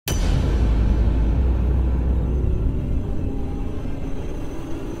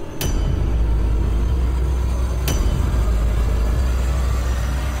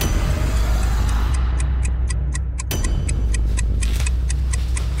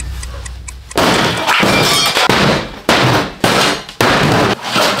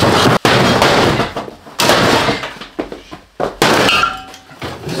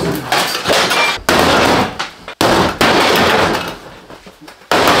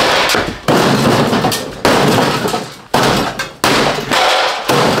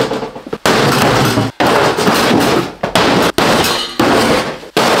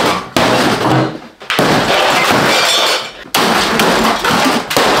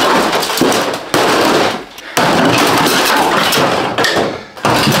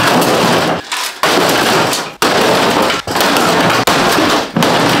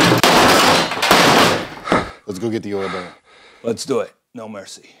doable. Let's do it. No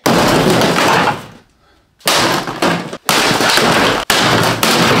mercy.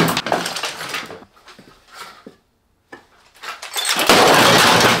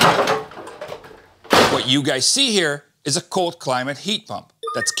 What you guys see here is a cold climate heat pump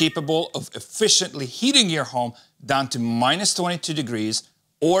that's capable of efficiently heating your home down to minus 22 degrees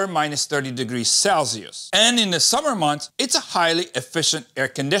or minus 30 degrees Celsius. And in the summer months, it's a highly efficient air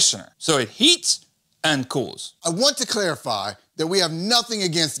conditioner. So it heats and cools. I want to clarify that we have nothing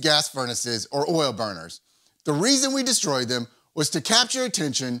against gas furnaces or oil burners. The reason we destroyed them was to capture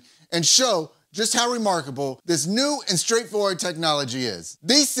attention and show just how remarkable this new and straightforward technology is.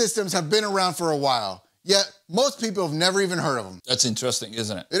 These systems have been around for a while, yet most people have never even heard of them. That's interesting,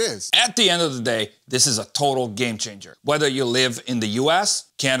 isn't it? It is. At the end of the day, this is a total game changer. Whether you live in the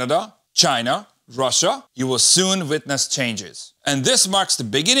US, Canada, China, Russia, you will soon witness changes. And this marks the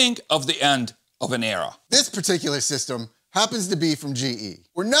beginning of the end of an era. This particular system happens to be from GE.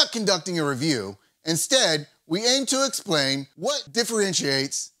 We're not conducting a review. Instead, we aim to explain what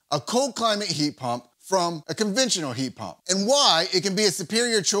differentiates a cold climate heat pump from a conventional heat pump, and why it can be a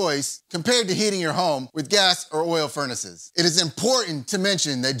superior choice compared to heating your home with gas or oil furnaces. It is important to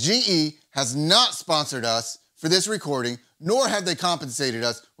mention that GE has not sponsored us for this recording, nor have they compensated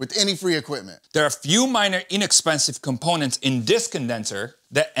us with any free equipment. There are a few minor inexpensive components in this condenser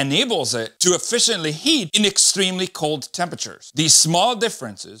that enables it to efficiently heat in extremely cold temperatures. These small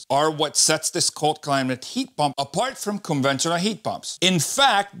differences are what sets this cold climate heat pump apart from conventional heat pumps. In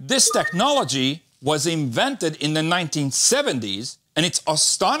fact, this technology was invented in the 1970s, and it's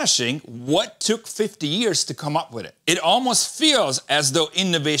astonishing what took 50 years to come up with it. It almost feels as though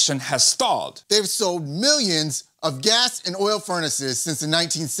innovation has stalled. They've sold millions of gas and oil furnaces since the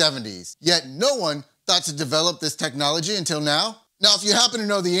 1970s, yet no one thought to develop this technology until now. Now, if you happen to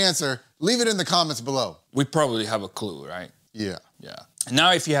know the answer, leave it in the comments below. We probably have a clue, right? Yeah. Yeah.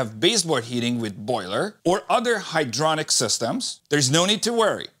 Now, if you have baseboard heating with boiler or other hydronic systems, there's no need to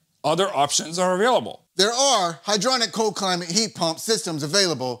worry. Other options are available. There are hydronic cold climate heat pump systems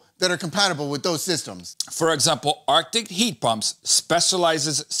available that are compatible with those systems. For example, Arctic Heat Pumps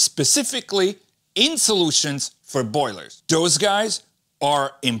specializes specifically in solutions for boilers. Those guys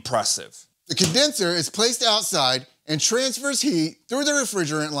are impressive. The condenser is placed outside and transfers heat through the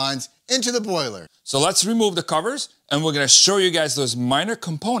refrigerant lines into the boiler. So let's remove the covers, and we're gonna show you guys those minor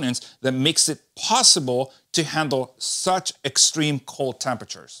components that makes it possible to handle such extreme cold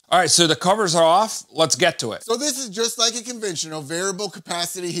temperatures. All right, so the covers are off. Let's get to it. So this is just like a conventional variable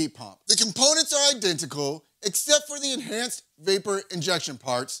capacity heat pump. The components are identical except for the enhanced vapor injection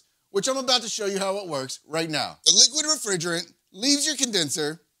parts, which I'm about to show you how it works right now. The liquid refrigerant leaves your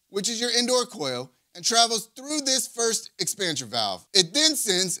condenser, which is your indoor coil, and travels through this first expansion valve. It then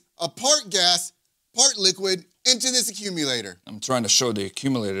sends a part gas, part liquid into this accumulator. I'm trying to show the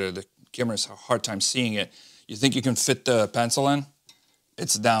accumulator. The camera's have a hard time seeing it. You think you can fit the pencil in?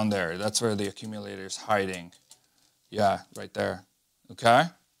 It's down there. That's where the accumulator is hiding. Yeah, right there. Okay?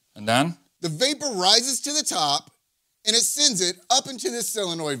 And then? The vapor rises to the top, and it sends it up into this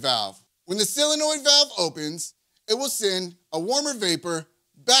solenoid valve. When the solenoid valve opens, it will send a warmer vapor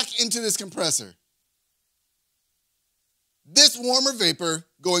back into this compressor. This warmer vapor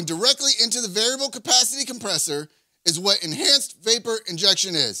going directly into the variable capacity compressor is what enhanced vapor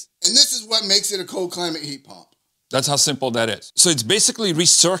injection is. And this is what makes it a cold climate heat pump. That's how simple that is. So it's basically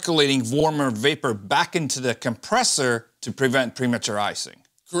recirculating warmer vapor back into the compressor to prevent premature icing.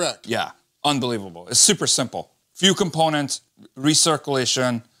 Correct. Yeah, unbelievable. It's super simple. Few components,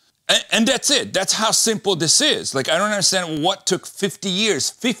 recirculation, and that's it. That's how simple this is. Like, I don't understand what took 50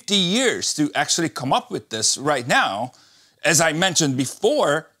 years to actually come up with this right now. As I mentioned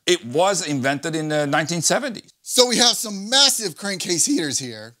before, it was invented in the 1970s. So we have some massive crankcase heaters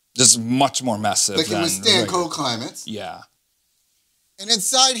here. This is much more massive that can withstand cold climates. Yeah. And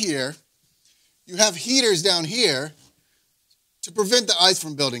inside here, you have heaters down here to prevent the ice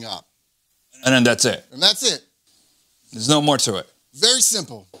from building up. And then that's it. And that's it. There's no more to it. Very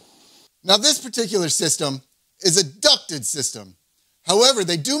simple. Now, this particular system is a ducted system. However,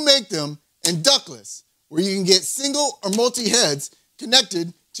 they do make them in ductless, where you can get single or multi-heads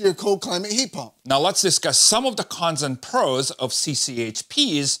connected to your cold climate heat pump. Now let's discuss some of the cons and pros of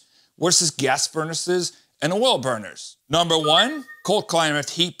CCHPs versus gas furnaces and oil burners. Number one, cold climate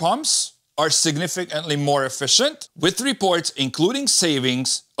heat pumps are significantly more efficient, with reports including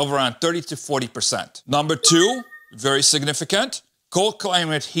savings of around 30 to 40%. Number two, very significant, cold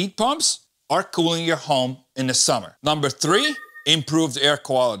climate heat pumps are cooling your home in the summer. Number three, improved air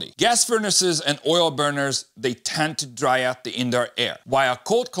quality. Gas furnaces and oil burners, they tend to dry out the indoor air, while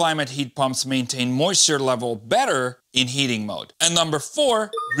cold climate heat pumps maintain moisture level better in heating mode. And number 4,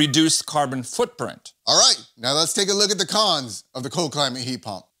 reduced carbon footprint. All right, now let's take a look at the cons of the cold climate heat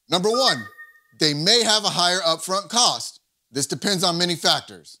pump. Number 1, they may have a higher upfront cost. This depends on many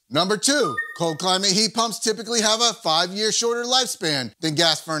factors. Number 2, cold climate heat pumps typically have a 5-year shorter lifespan than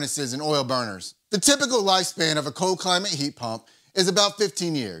gas furnaces and oil burners. The typical lifespan of a cold climate heat pump is about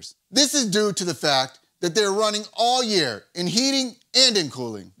 15 years. This is due to the fact that they're running all year in heating and in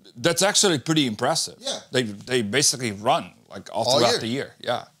cooling. That's actually pretty impressive. Yeah. They basically run like all throughout the year.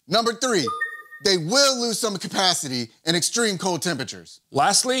 Yeah. Number 3, they will lose some capacity in extreme cold temperatures.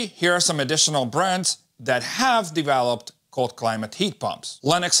 Lastly, here are some additional brands that have developed cold climate heat pumps.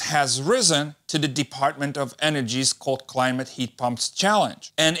 Lennox has risen to the Department of Energy's Cold Climate Heat Pumps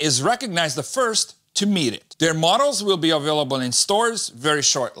Challenge and is recognized the first to meet it. Their models will be available in stores very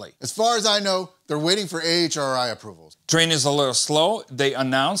shortly. As far as I know, they're waiting for AHRI approvals. Train is a little slow. They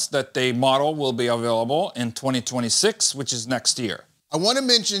announced that the model will be available in 2026, which is next year. I want to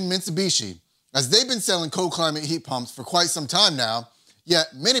mention Mitsubishi, as they've been selling cold climate heat pumps for quite some time now, yet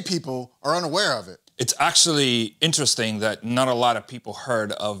many people are unaware of it. It's actually interesting that not a lot of people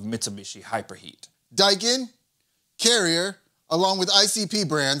heard of Mitsubishi Hyperheat. Daikin, Carrier, along with ICP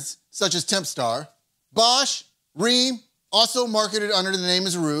brands such as Tempstar, Bosch, Rheem, also marketed under the name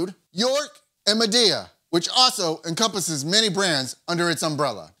as Rude, York, and Medea, which also encompasses many brands under its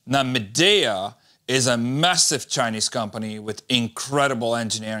umbrella. Now, Medea is a massive Chinese company with incredible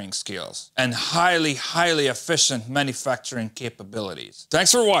engineering skills and highly efficient manufacturing capabilities.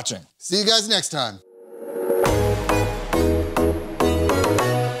 Thanks for watching. See you guys next time.